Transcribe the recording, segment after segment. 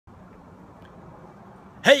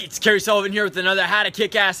Hey, it's Kerry Sullivan here with another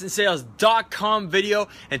howtokickassinsales.com video,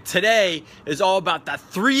 and today is all about the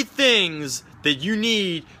 3 things that you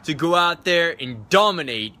need to go out there and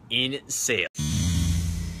dominate in sales.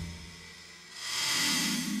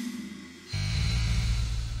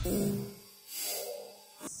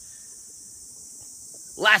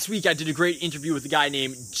 Last week I did a great interview with a guy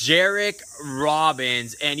named Kerry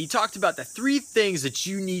Robbins, and he talked about the 3 things that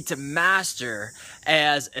you need to master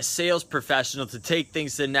as a sales professional to take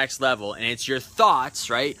things to the next level. And it's your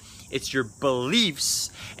thoughts, right? It's your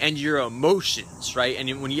beliefs and your emotions, right?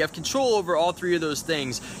 And when you have control over all 3 of those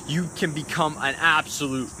things, you can become an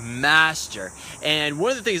absolute master. And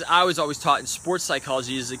one of the things I was always taught in sports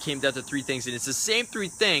psychology is it came down to 3 things, and it's the same 3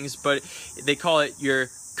 things, but they call it your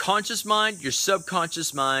conscious mind, your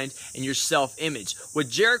subconscious mind, and your self-image. What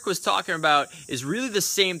Jarek was talking about is really the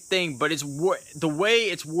same thing, but the way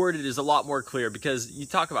it's worded is a lot more clear, because you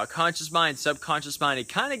talk about conscious mind, subconscious mind, it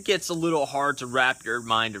kind of gets a little hard to wrap your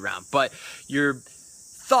mind around. But your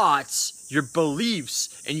thoughts, your beliefs,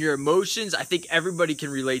 and your emotions, I think everybody can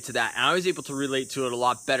relate to that, and I was able to relate to it a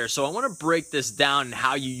lot better. So I want to break this down and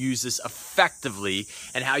how you use this effectively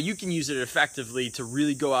and how you can use it effectively to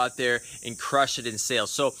really go out there and crush it in sales.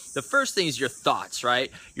 So the first thing is your thoughts, right?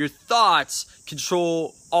 Your thoughts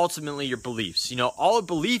control ultimately your beliefs. You know, all a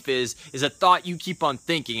belief is a thought you keep on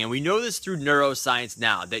thinking, and we know this through neuroscience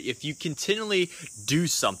now, that if you continually do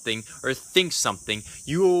something or think something,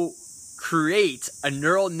 you will create a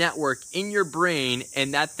neural network in your brain,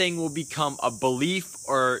 and that thing will become a belief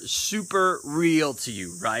or super real to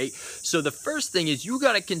you, right? So the first thing is you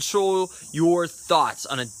got to control your thoughts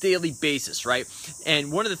on a daily basis, right?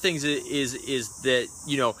 And one of the things is that,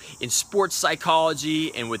 you know, in sports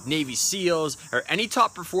psychology and with Navy SEALs or any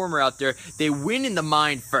top performer out there, they win in the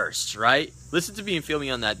mind first, right? Listen to me and feel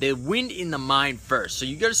me on that. They win in the mind first. So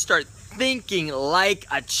you got to start thinking like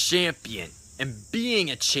a champion, and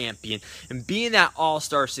being a champion, and being that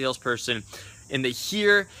all-star salesperson in the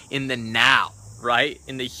here, in the now, right?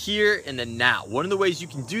 In the here, in the now. One of the ways you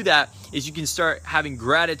can do that is you can start having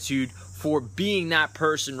gratitude for being that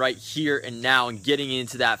person right here and now, and getting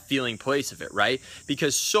into that feeling place of it, right?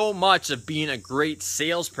 Because so much of being a great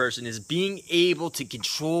salesperson is being able to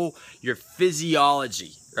control your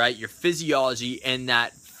physiology, right? Your physiology and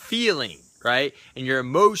that feeling, right? And your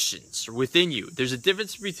emotions within you. There's a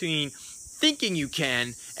difference between thinking you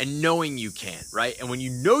can and knowing you can, right? And when you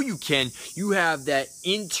know you can, you have that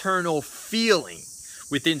internal feeling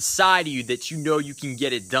within inside of you that you know you can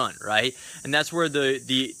get it done, right? And that's where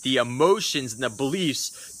the emotions and the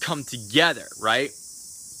beliefs come together, right?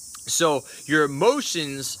 So your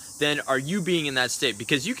emotions then are you being in that state,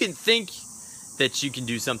 because you can think that you can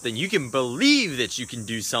do something, you can believe that you can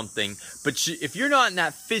do something, but if you're not in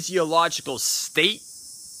that physiological state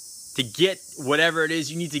to get whatever it is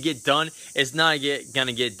you need to get done, it's not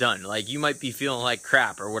gonna get done. Like, you might be feeling like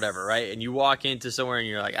crap or whatever, right? And you walk into somewhere and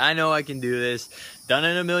you're like, I know I can do this, done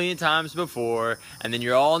it a million times before, and then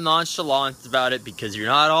you're all nonchalant about it because you're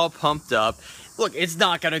not all pumped up. Look, it's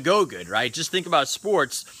not gonna go good, right? Just think about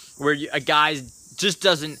sports where a guy just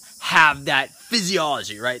doesn't have that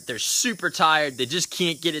physiology, right? They're super tired, they just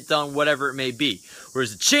can't get it done, whatever it may be.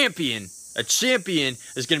 Whereas a champion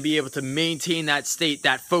is going to be able to maintain that state,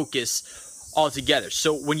 that focus all together.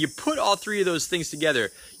 So when you put all 3 of those things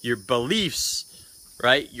together, your beliefs,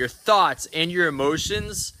 right, your thoughts, and your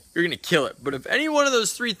emotions, you're going to kill it. But if any one of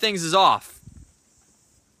those 3 things is off,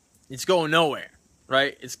 it's going nowhere,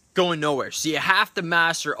 right? It's going nowhere. So you have to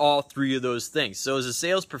master all 3 of those things. So as a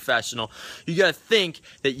sales professional, you got to think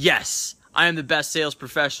that, yes, I am the best sales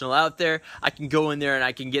professional out there. I can go in there and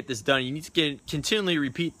I can get this done. You need to continually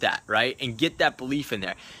repeat that, right? And get that belief in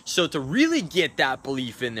there. So to really get that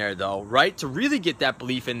belief in there, though, right? To really get that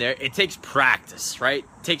belief in there, it takes practice, right?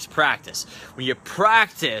 It takes practice. When you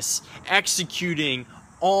practice executing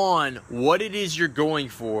on what it is you're going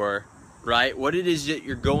for, right? What it is that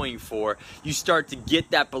you're going for, you start to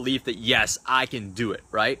get that belief that, yes, I can do it,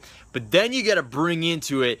 right? But then you got to bring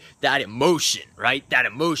into it that emotion, right? That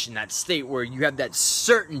emotion, that state where you have that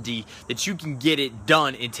certainty that you can get it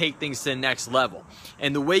done and take things to the next level.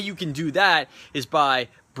 And the way you can do that is by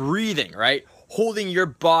breathing, right? Holding your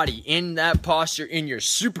body in that posture, in your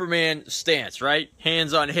Superman stance, right?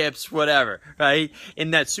 Hands on hips, whatever, right?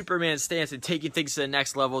 In that Superman stance, and taking things to the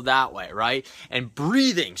next level that way, right? And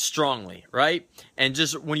breathing strongly, right? And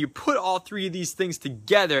just when you put all 3 of these things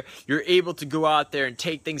together, you're able to go out there and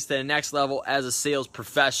take things to the next level as a sales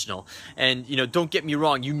professional. And, you know, don't get me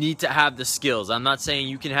wrong, you need to have the skills. I'm not saying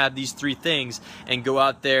you can have these 3 things and go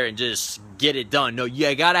out there and just get it done. No,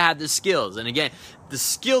 you gotta have the skills. And again, the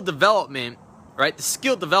skill development right? The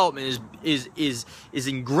skill development is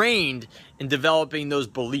ingrained in developing those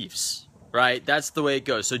beliefs, right? That's the way it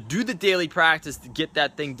goes. So do the daily practice to get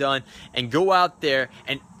that thing done, and go out there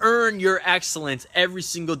and earn your excellence every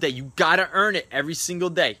single day. You gotta earn it every single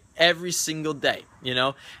day. Every single day, you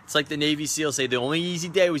know? It's like the Navy SEALs say, the only easy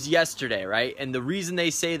day was yesterday, right? And the reason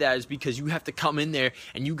they say that is because you have to come in there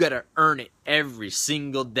and you gotta earn it every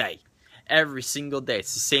single day. Every single day.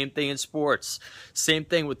 It's the same thing in sports. Same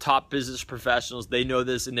thing with top business professionals. They know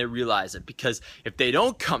this and they realize it, because if they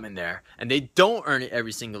don't come in there and they don't earn it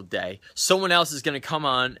every single day, someone else is going to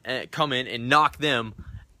come in and knock them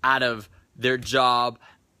out of their job,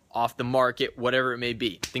 off the market, whatever it may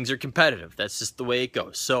be. Things are competitive. That's just the way it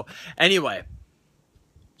goes. So anyway,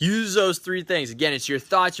 use those 3 things. Again, it's your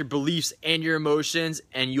thoughts, your beliefs, and your emotions,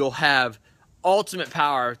 and you'll have ultimate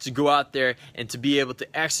power to go out there and to be able to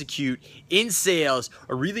execute in sales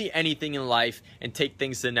or really anything in life and take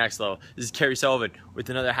things to the next level. This is Kerry Sullivan with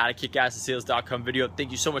another How to Kick Ass at Sales.com video.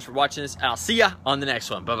 Thank you so much for watching this, and I'll see ya on the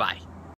next one. Bye-bye.